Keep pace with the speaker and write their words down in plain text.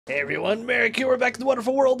Hey everyone, Merric here. We're back in the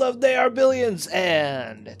wonderful world of They Are Billions,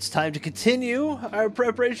 and it's time to continue our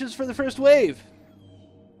preparations for the first wave.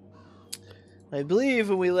 I believe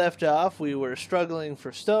when we left off, we were struggling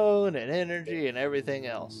for stone and energy and everything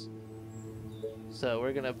else. So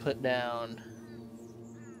we're going to put down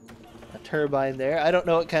a turbine there. I don't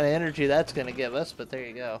know what kind of energy that's going to give us, but there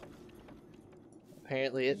you go.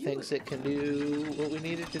 Apparently it thinks it can do what we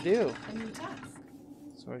need it to do. A new task.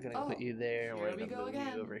 So we're going to put you there, and we're going to move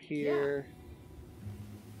you over Yeah. here.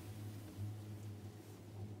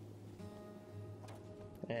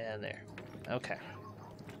 And there. Okay.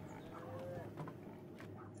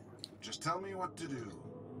 Just tell me what to do.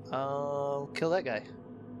 Kill that guy.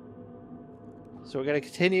 So we're going to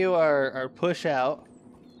continue our push out.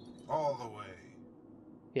 All the way.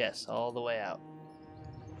 Yes, all the way out.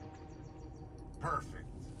 Perfect.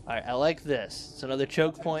 Alright, I like this. It's another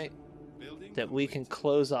choke point that we can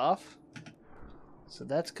close off. So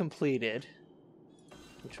that's completed.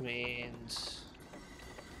 Which means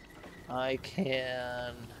I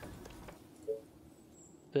can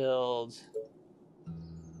build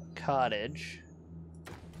a cottage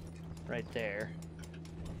right there.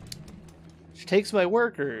 Which takes my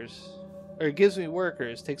workers, or it gives me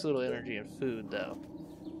workers, takes a little energy and food though.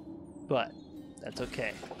 But that's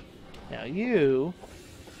okay. Now you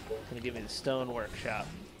gonna give me the stone workshop.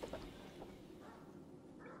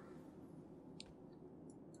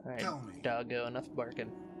 Alright, doggo, enough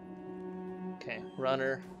barking. Okay,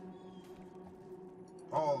 runner.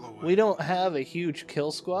 All the way. We don't have a huge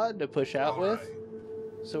kill squad to push out with,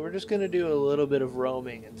 so we're just gonna do a little bit of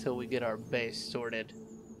roaming until we get our base sorted.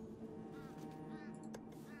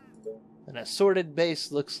 And a sorted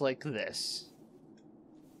base looks like this.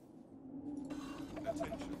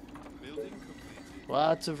 Attention. Building completed.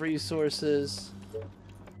 Lots of resources,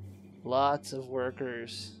 lots of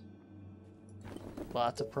workers,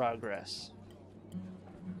 lots of progress.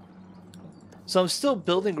 So I'm still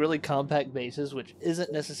building really compact bases, which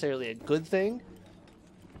isn't necessarily a good thing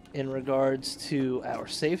in regards to our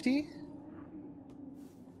safety.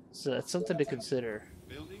 So that's something to consider.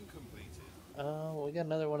 Building completed. We got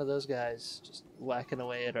another one of those guys just whacking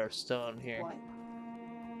away at our stone here. What?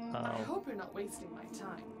 I hope you're not wasting my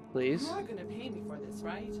time. Please? You are gonna pay me for this,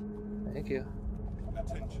 right? Thank you.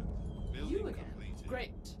 Attention. Building You again. completed.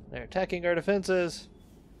 Great. They're attacking our defenses.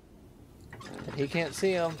 And he can't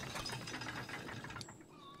see them.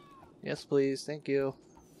 Yes, please. Thank you.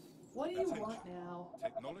 What do you want now?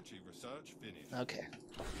 Technology research finished. Okay.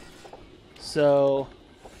 So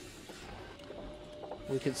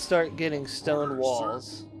we could start getting stone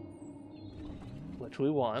walls, which we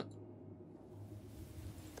want.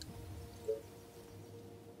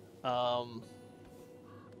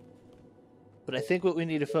 But I think what we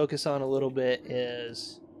need to focus on a little bit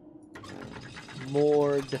is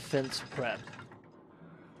more defense prep.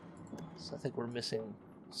 So I think we're missing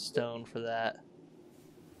stone for that.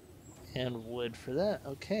 And wood for that.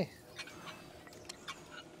 Okay.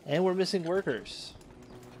 And we're missing workers.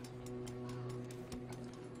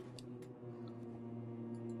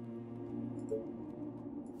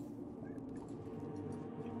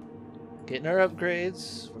 Getting our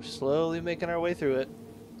upgrades. We're slowly making our way through it.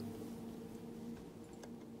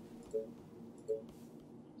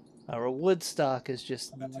 Our wood stock is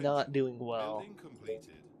just not doing well. Building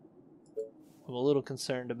completed. I'm a little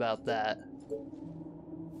concerned about that.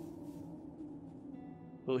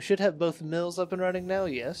 But we should have both mills up and running now,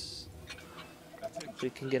 yes. Attention.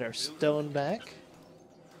 We can get our stone back.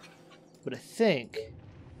 But I think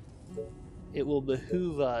it will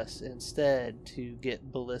behoove us instead to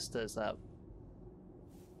get ballistas up.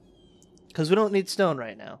 Because we don't need stone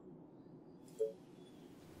right now.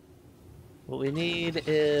 What we need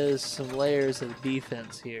is some layers of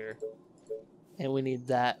defense here. And we need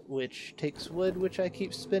that, which takes wood, which I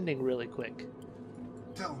keep spending really quick.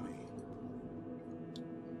 Tell me.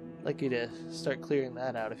 I'd like you to start clearing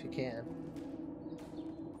that out if you can.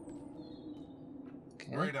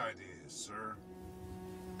 Okay. Great ideas, sir.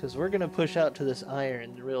 Because we're going to push out to this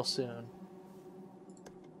iron real soon.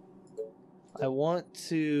 I want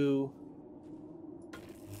to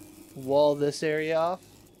wall this area off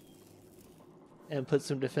and put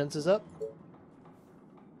some defenses up.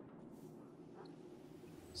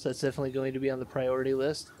 So that's definitely going to be on the priority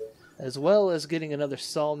list, as well as getting another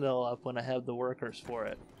sawmill up when I have the workers for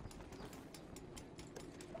it.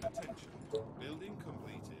 Attention. Building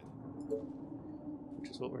completed. Which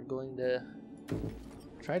is what we're going to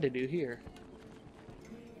try to do here.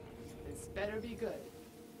 This better be good.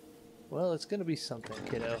 Well, it's going to be something,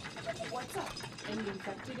 kiddo. What's up? Any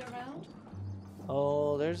infected around?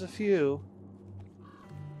 Oh, there's a few.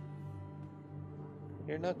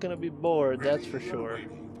 You're not gonna be bored, that's for Ready and sure.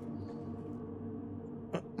 waiting.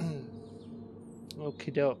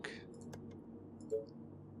 Okie doke.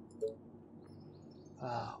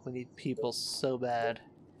 Ah, we need people so bad.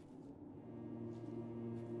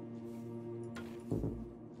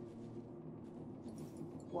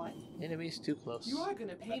 What? Enemies too close. You are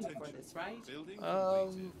gonna pay me for this, right? Building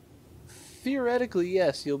completed. Theoretically,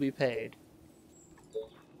 yes, you'll be paid.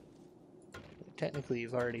 Technically,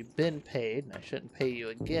 you've already been paid, and I shouldn't pay you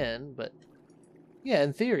again, but yeah,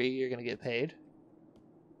 in theory, you're gonna get paid.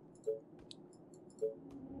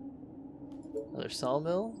 Another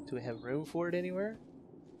sawmill. Do we have room for it anywhere?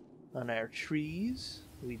 On our trees?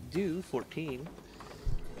 We do, 14.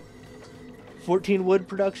 14 wood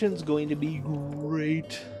production's going to be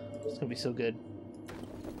great. It's gonna be so good.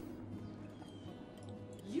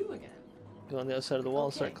 You again. Go on the other side of the wall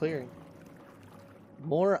and start Okay. clearing.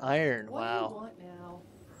 More iron. What do Wow. you want now?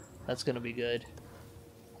 That's gonna be good.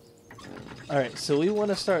 Alright, so we want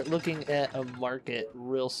to start looking at a market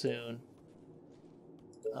real soon.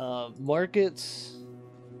 Markets...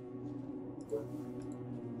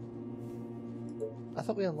 I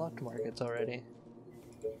thought we unlocked markets already.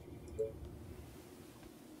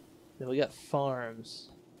 Then we got farms.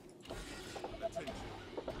 Attention.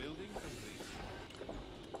 Building completed.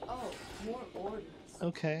 Oh, more orders.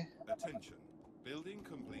 Okay, Attention. Building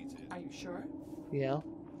completed. Are you sure? yeah.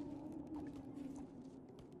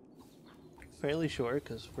 Fairly sure,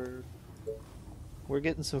 because we're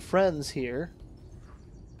getting some friends here.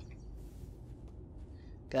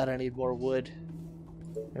 God, I need more wood.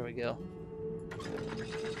 There we go.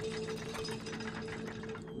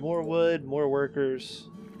 More wood, more workers,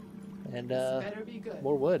 and This better be good.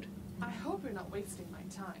 more wood. I hope you're not wasting my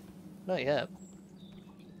time. Not yet.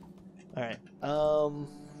 Alright,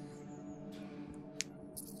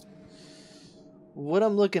 what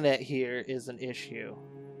I'm looking at here is an issue.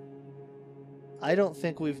 I don't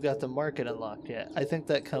think we've got the market unlocked yet. I think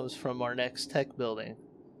that comes from our next tech building.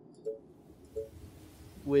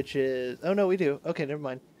 Which is... Oh no, we do. Okay, never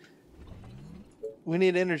mind. We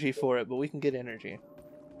need energy for it, but we can get energy.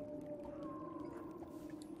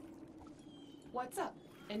 What's up?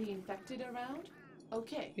 Any infected around?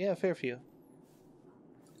 Okay. Yeah, fair few.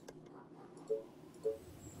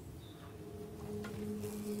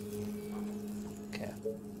 Okay.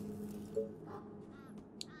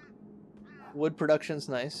 Wood production's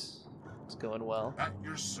nice. It's going well. At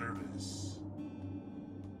your service.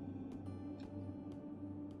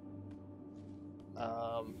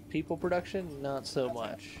 People production, not so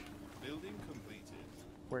much. Building completed.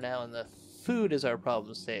 We're now in the food is our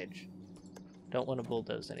problem stage. Don't want to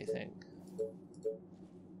bulldoze anything.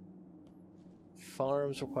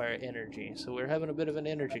 Farms require energy, so we're having a bit of an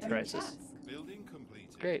energy New crisis. task. Building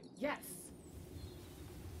completed. Great. Yes.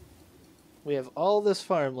 We have all this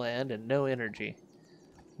farmland and no energy.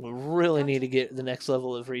 We really need to get the next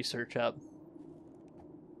level of research up.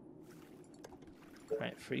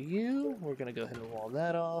 Alright, for you, we're going to go ahead and wall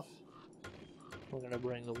that off. We're going to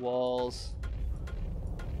bring the walls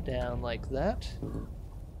down like that.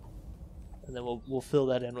 And then we'll fill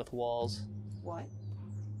that in with walls. What?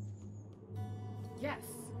 Yes.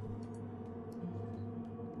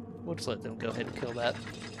 We'll just let them go ahead and kill that.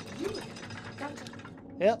 You again. Gotcha.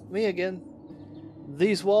 Yep, me again.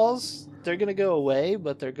 These walls, they're going to go away,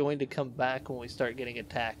 but they're going to come back when we start getting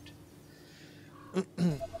attacked.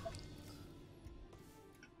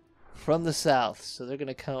 From the south, so they're going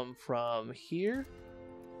to come from here,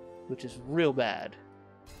 which is real bad.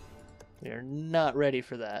 We are not ready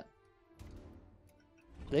for that.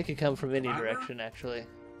 They could come from any direction, actually.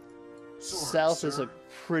 Sword, South is sir. a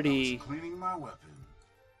pretty Thoughts cleaning my weapon.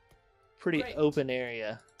 Great. open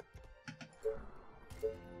area.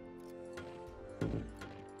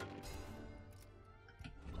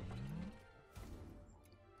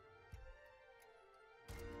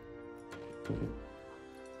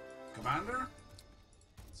 Commander?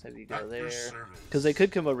 So if you go At your there, service. because they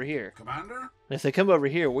could come over here. Commander? And if they come over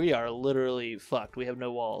here, we are literally fucked. We have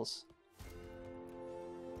no walls.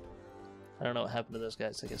 I don't know what happened to those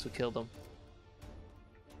guys. I guess we killed them.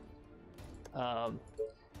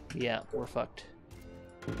 Yeah, we're fucked.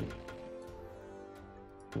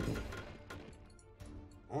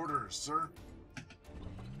 Orders, sir.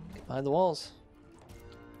 Get behind the walls.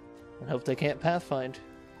 And hope they can't pathfind.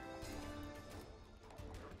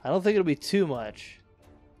 I don't think it'll be too much.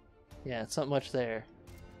 Yeah, it's not much there.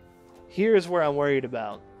 Here's where I'm worried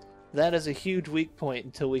about. That is a huge weak point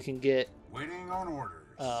until we can get... Waiting on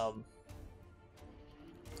orders.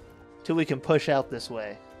 Till we can push out this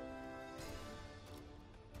way.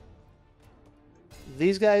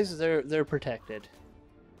 These guys, they're protected.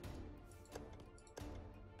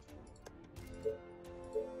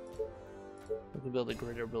 We can build a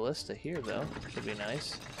greater ballista here, though. Should be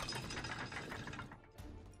nice.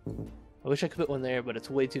 I wish I could put one there, but it's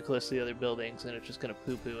way too close to the other buildings, and it's just gonna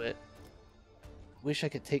poo-poo it. Wish I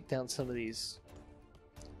could take down some of these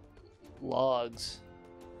logs.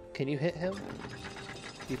 Can you hit him?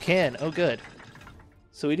 You can. Oh, good.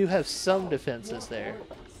 So we do have some defenses there.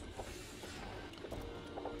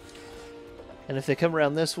 And if they come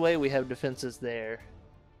around this way, we have defenses there.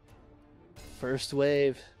 First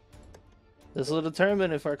wave. This will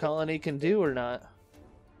determine if our colony can do or not.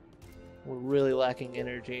 We're really lacking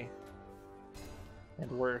energy.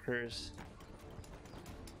 And workers.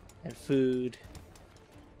 And food.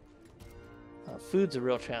 Food's a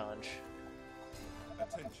real challenge.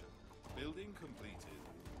 Attention. Building completed.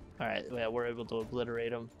 Alright, yeah, we're able to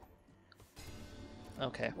obliterate them.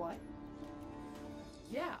 Okay. What?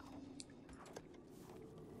 Yeah.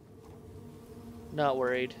 Not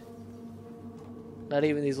worried. Not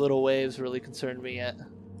even these little waves really concerned me yet.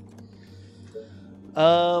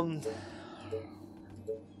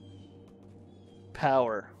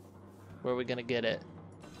 Power. Where are we gonna get it?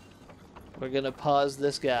 We're gonna pause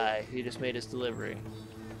this guy. He just made his delivery.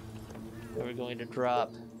 And we're going to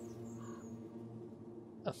drop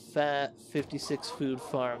a fat 56 food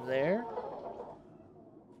farm there.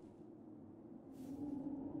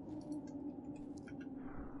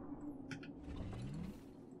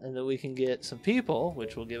 And then we can get some people,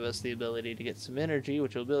 which will give us the ability to get some energy,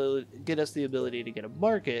 which will get us the ability to get a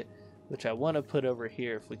market, which I want to put over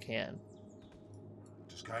here if we can.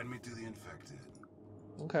 Just guide me to the infected.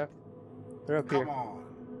 Okay. They're up here. Come on.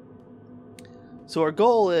 So our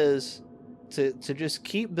goal is to just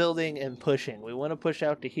keep building and pushing. We want to push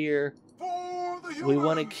out to here. For the We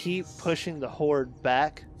want to humans! keep pushing the horde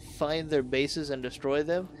back, find their bases and destroy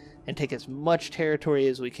them, and take as much territory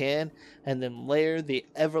as we can, and then layer the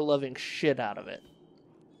ever-loving shit out of it.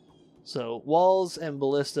 So walls and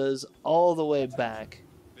ballistas all the way back,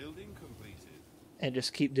 Building completed. and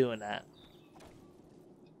just keep doing that.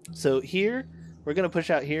 So here, we're going to push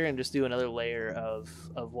out here and just do another layer of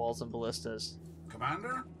walls and ballistas.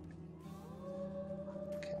 Commander?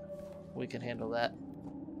 Okay, we can handle that.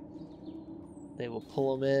 They will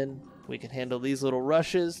pull them in. We can handle these little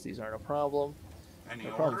rushes. These aren't a problem. Any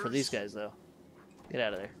No problem for orders? these guys, though. Get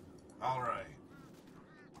out of there. All right.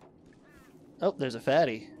 Oh, there's a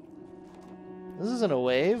fatty. This isn't a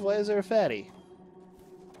wave. Why is there a fatty?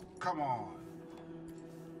 Come on.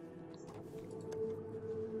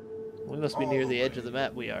 We must be near the edge of the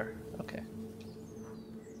map. We are. Okay.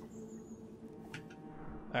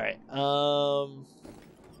 Alright.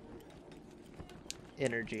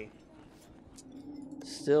 Energy.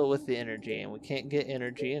 Still with the energy, and we can't get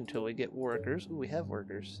energy until we get workers. Ooh, we have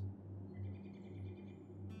workers.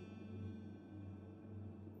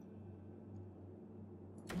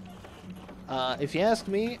 If you ask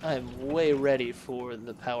me, I'm way ready for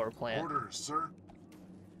the power plant. Orders, sir.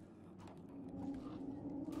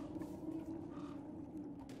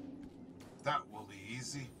 That will be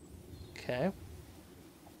easy. Okay.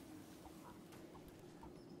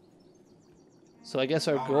 So I guess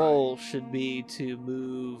our All goal should be to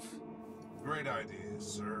move Great ideas,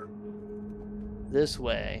 sir. this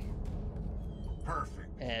way Perfect.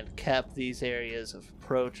 and cap these areas of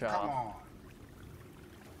approach Come off. on.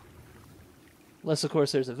 Unless, of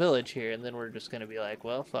course, there's a village here, and then we're just going to be like,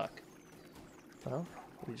 well, fuck. Well,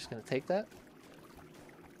 we're just going to take that?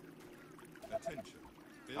 Attention.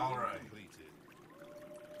 Building All right. completed.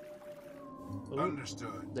 Ooh,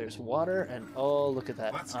 Understood. there's water, and oh, look at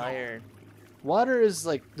that Let's go. iron. Water is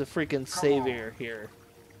like the freaking on. savior here.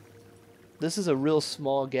 This is a real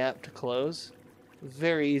small gap to close.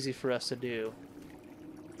 Very easy for us to do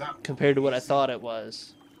That will compared to be what I easy. thought it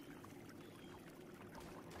was.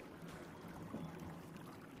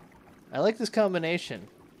 I like this combination.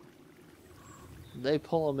 They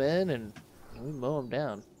pull them in and we mow them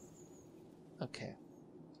down. Okay.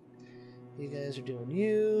 You guys are doing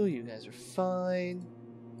you. You guys are fine.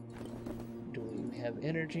 Do we have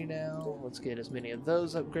energy now? Let's get as many of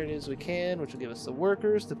those upgraded as we can, which will give us the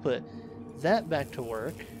workers to put that back to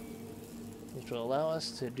work, which will allow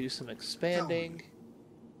us to do some expanding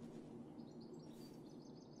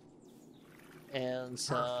and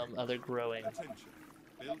some other growing. Attention.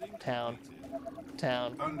 Building Town. completed.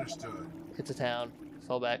 Town. Understood. It's a town.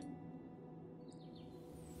 Fall back.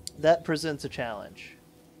 That presents a challenge.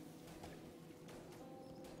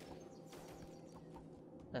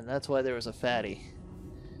 And that's why there was a fatty.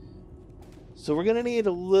 So we're going to need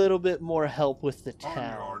a little bit more help with the On your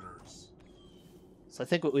town. orders. So I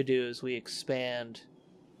think what we do is we expand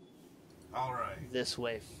All right. this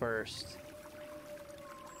way first.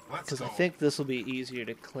 Let's Because go. I think this will be easier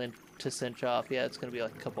to cinch off. Yeah, it's going to be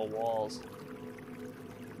like a couple walls.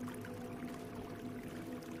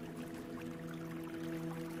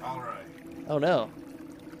 All right. Oh no.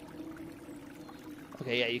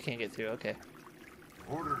 Okay, yeah, you can't get through. Okay.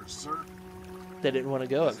 Orders, sir. They didn't want to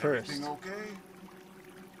go at Is first. everything okay?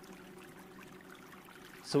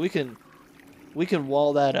 So we can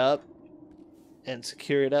wall that up and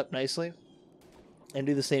secure it up nicely and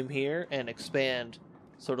do the same here and expand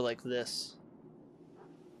sort of like this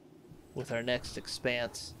with our next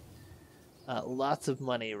expanse. Lots of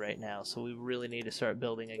money right now, so we really need to start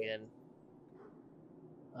building again.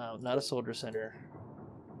 Not a soldier center.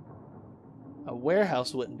 A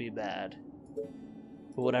warehouse wouldn't be bad.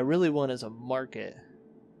 But what I really want is a market.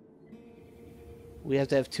 We have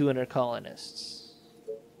to have 200 colonists.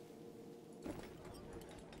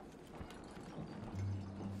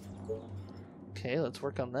 Okay, let's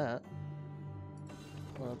work on that.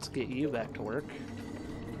 Let's get you back to work.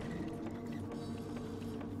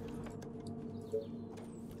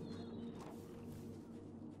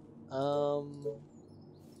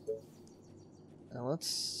 And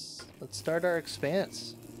let's start our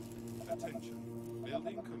expanse. Attention.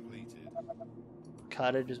 Building completed.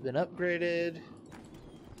 Cottage has been upgraded.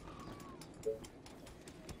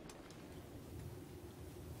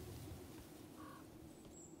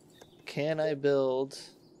 Can I build?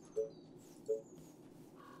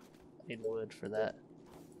 I need wood for that.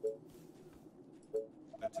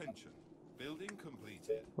 Attention. Building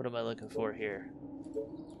completed. What am I looking for here?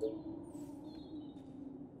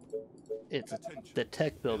 It's Attention. the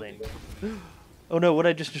tech building. Completed. Oh no, what did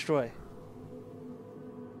I just destroy?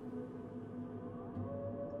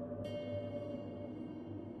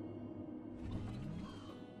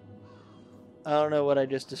 I don't know what I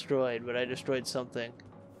just destroyed, but I destroyed something.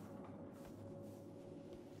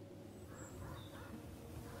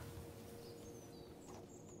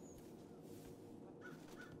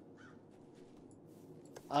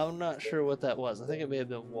 I'm not sure what that was. I think it may have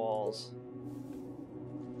been walls.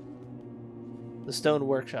 The stone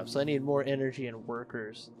workshop. So I need more energy and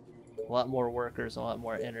workers. A lot more workers, a lot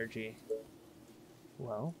more energy.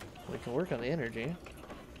 Well, we can work on the energy.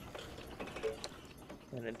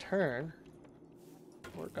 And in turn,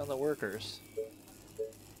 work on the workers.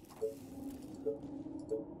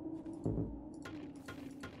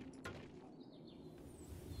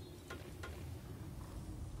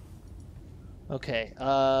 Okay,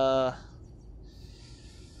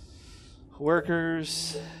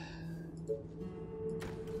 workers.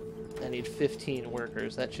 I need 15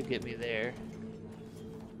 workers. That should get me there.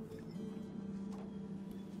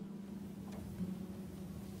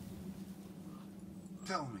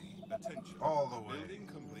 Tell me. Attention. All the way. Building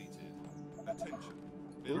completed. Attention.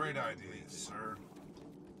 Great Building idea, completed. sir.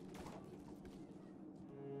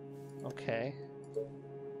 Okay.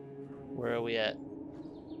 Where are we at?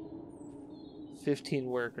 15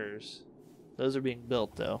 workers. Those are being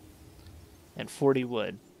built, though. And 40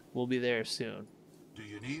 wood. We'll be there soon. Do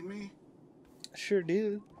you need me? Sure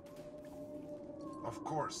do. Of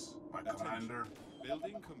course, my Attention. commander.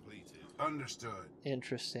 Building completed. Understood.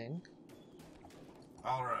 Interesting.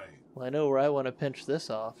 All right. Well, I know where I want to pinch this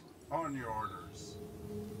off. On your orders.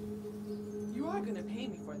 You are gonna pay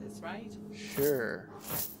me for this, right? Sure.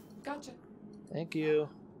 Gotcha. Thank you.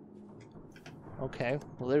 Okay.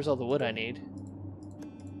 Well, there's all the wood I need.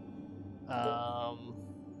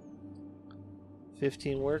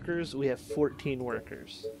 15 workers. We have 14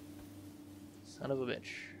 workers. Son of a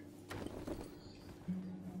bitch.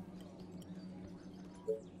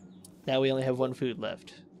 Now we only have one food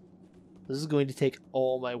left. This is going to take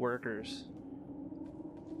all my workers.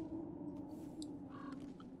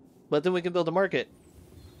 But then we can build a market.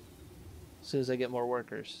 As soon as I get more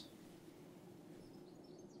workers.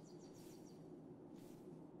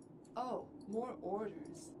 Oh, more orders.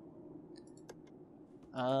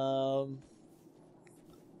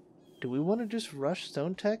 Do we want to just rush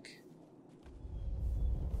stone tech?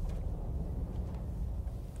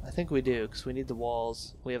 I think we do, because we need the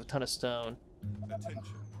walls. We have a ton of stone. Attention.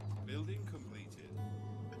 Building completed.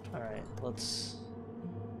 Alright, let's...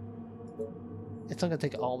 It's not going to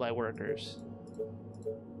take all my workers.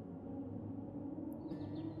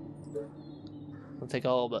 It'll take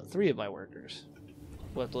all but 3 of my workers.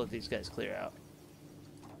 We'll have to let these guys clear out.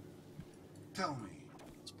 Tell me.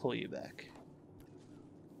 Let's pull you back.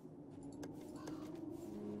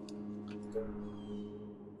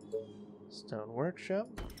 Stone workshop.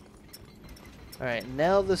 Alright,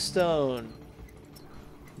 now the stone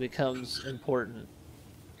becomes important.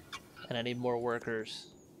 And I need more workers.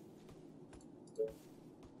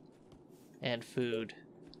 And food.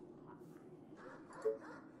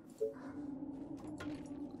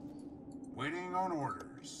 Waiting on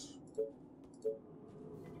orders.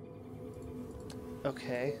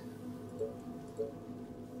 Okay.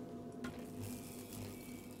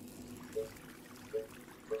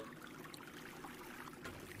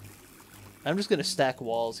 I'm just gonna stack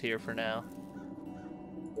walls here for now.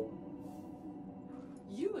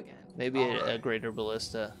 You again? Maybe a Alright. greater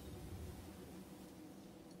ballista.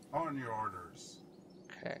 On your orders.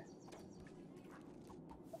 Okay.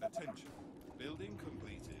 Attention. Building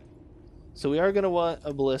completed. So we are gonna want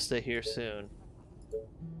a ballista here soon.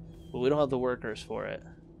 But we don't have the workers for it.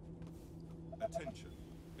 Attention.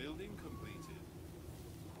 Building completed.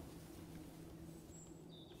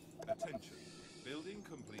 Attention. Building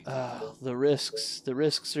completed. The risks. The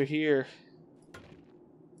risks are here.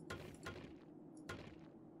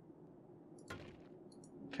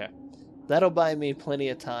 Okay. That'll buy me plenty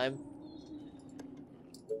of time.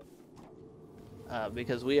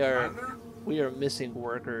 Because we are Commander? missing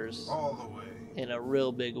workers All the way. in a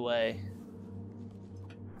real big way.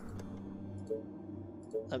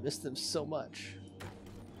 I miss them so much.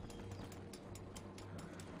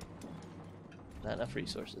 Not enough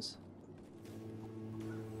resources.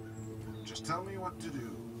 Just tell me what to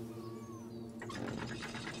do.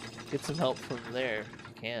 Get some help from there if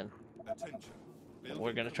you can. Attention.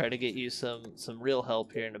 We're gonna try to get you some real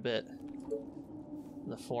help here in a bit. In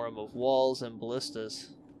the form of walls and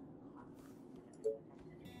ballistas.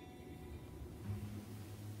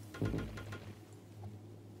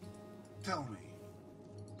 Tell me.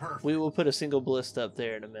 Perfect. We will put a single ballista up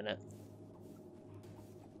there in a minute.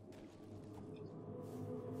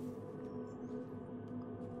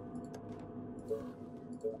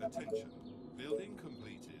 Attention. Building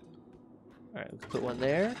completed. Alright, let's put one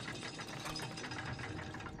there.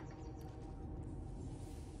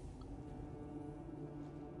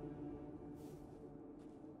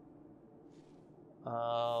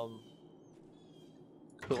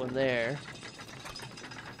 Put one there.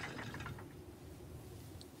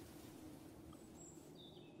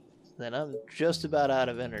 Then I'm just about out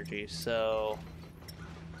of energy, so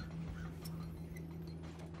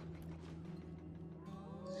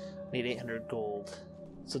need 800 gold.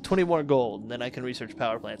 So 20 more gold, and then I can research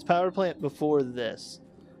power plants. Power plant before this.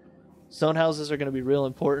 Stone houses are going to be real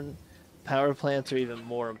important. Power plants are even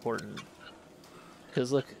more important.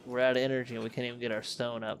 Because look, we're out of energy and we can't even get our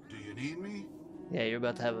stone up. Do you need me? Yeah, you're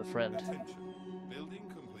about to have a friend. Attention. Building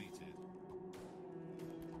completed.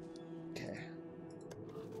 Okay.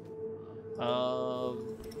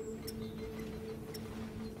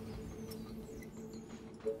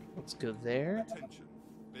 Let's go there. Attention.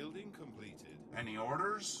 Building completed. Any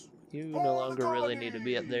orders? You no longer really need to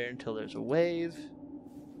be up there until there's a wave.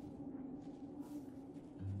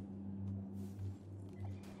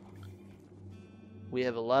 We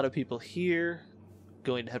have a lot of people here.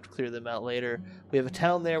 Going to have to clear them out later. We have a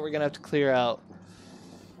town there we're going to have to clear out.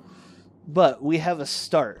 But we have a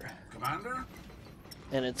start. Commander?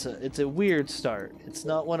 And it's a weird start. It's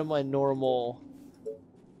not one of my normal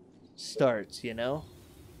starts, you know?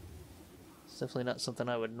 It's definitely not something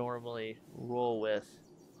I would normally roll with.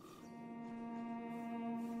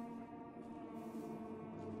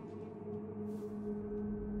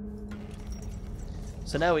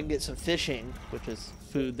 So now we can get some fishing, which is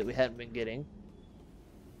food that we hadn't been getting.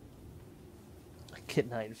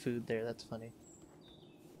 Kit-9 food there, that's funny.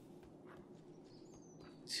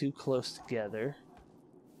 Too close together.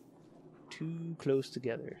 Too close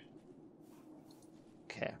together.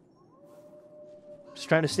 Okay. Just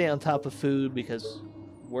trying to stay on top of food because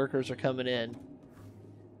workers are coming in.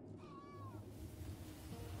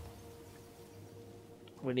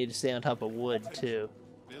 We need to stay on top of wood too.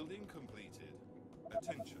 Building completed.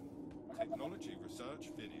 Attention. Technology research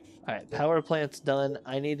finished. Alright, power plant's done.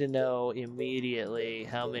 I need to know immediately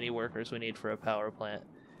how many workers we need for a power plant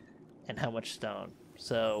and how much stone.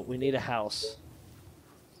 So we need a house.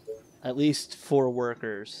 At least 4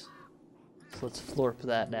 workers. So let's florp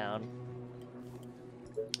that down.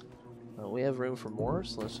 We have room for more,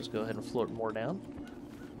 so let's just go ahead and florp more down.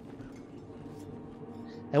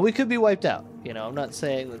 And we could be wiped out. You know, I'm not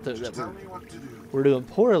saying that, Just tell me what to do. we're doing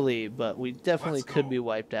poorly, but we definitely Let's could go. be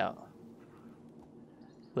wiped out.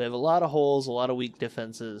 We have a lot of holes, a lot of weak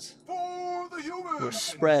defenses. For the humans! We're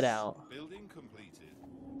spread out, Building completed.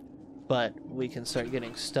 but we can start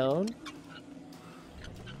getting stone.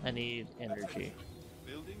 I need energy.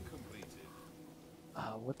 Building completed.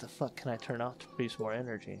 What the fuck can I turn off to produce more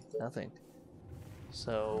energy? Nothing.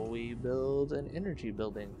 So we build an energy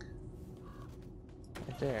building.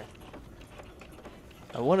 Right there.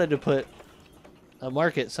 I wanted to put a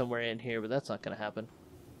market somewhere in here, but that's not going to happen.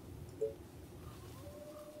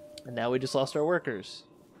 And now we just lost our workers.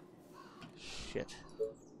 Shit.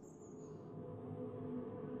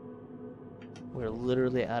 We're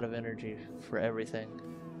literally out of energy for everything.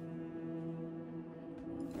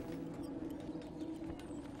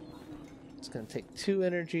 It's going to take 2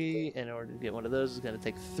 energy. In order to get one of those, it's going to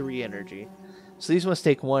take 3 energy. So these must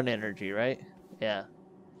take 1 energy, right? Yeah.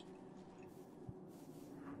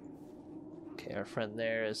 Okay, our friend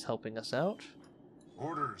there is helping us out.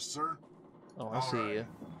 Orders, sir. Oh, I see you.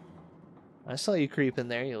 I saw you creep in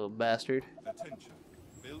there, you little bastard. Attention.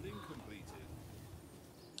 Building completed.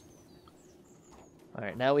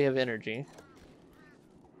 Alright, now we have energy.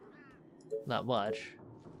 Not much.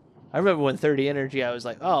 I remember when 30 energy, I was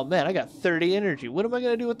like, oh man, I got 30 energy. What am I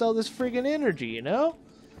going to do with all this friggin' energy, you know?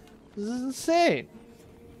 This is insane.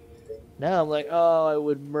 Now I'm like, oh, I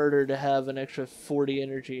would murder to have an extra 40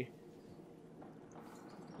 energy.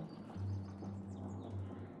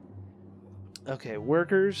 Okay,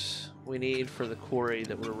 workers we need for the quarry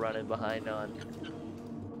that we're running behind on.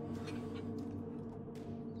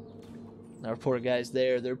 Our poor guys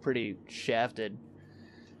there, they're pretty shafted.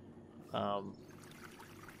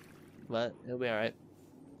 But it'll be alright.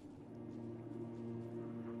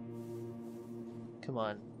 Come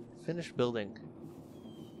on, finish building.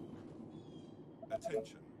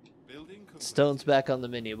 Attention. Building complete. Stone's back on the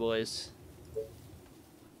menu, boys.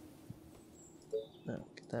 No,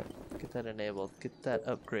 get that enabled. Get that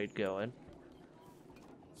upgrade going.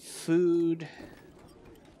 Food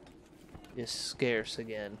is scarce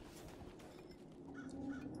again.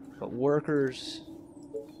 But workers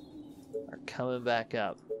are coming back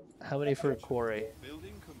up. How many for a quarry?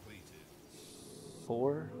 Building completed.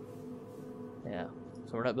 4? Yeah.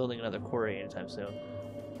 So we're not building another quarry anytime soon.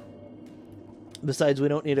 Besides, we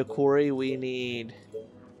don't need a quarry, we need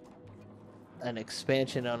an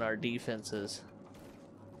expansion on our defenses.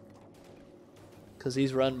 Because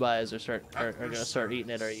these run-bys are going to start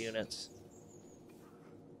eating at our units.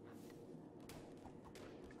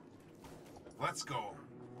 Let's go.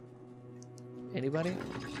 Anybody?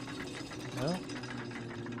 No?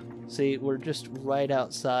 See, we're just right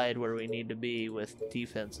outside where we need to be with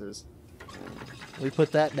defenses. We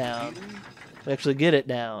put that down. We actually get it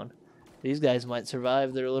down. These guys might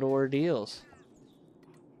survive their little ordeals.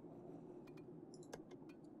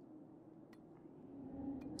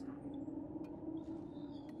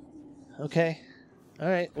 Okay.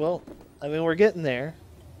 Alright, well, I mean, we're getting there.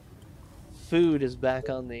 Food is back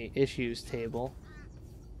on the issues table.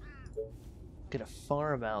 Get a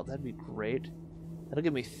farm out, that'd be great. That'll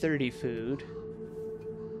give me 30 food.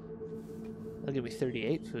 That'll give me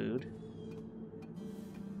 38 food.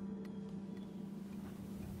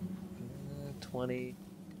 20.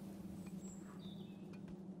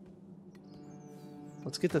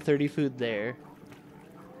 Let's get the 30 food there.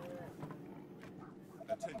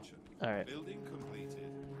 Attention. Alright. Building completed.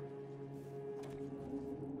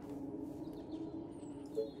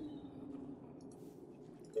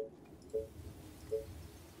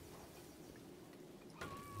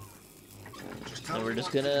 And we're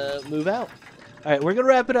just gonna move out. Alright, we're gonna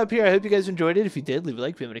wrap it up here. I hope you guys enjoyed it. If you did, leave a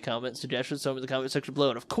like, leave any comments, suggestions, some in the comment section below.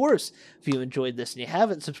 And of course, if you enjoyed this and you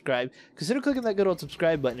haven't subscribed, consider clicking that good old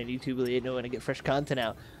subscribe button, and YouTube will let you know when I get fresh content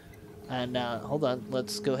out. And hold on,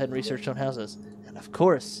 let's go ahead and research on houses. And of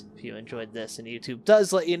course, if you enjoyed this and YouTube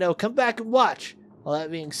does let you know, come back and watch. All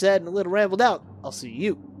that being said and a little rambled out, I'll see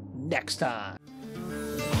you next time.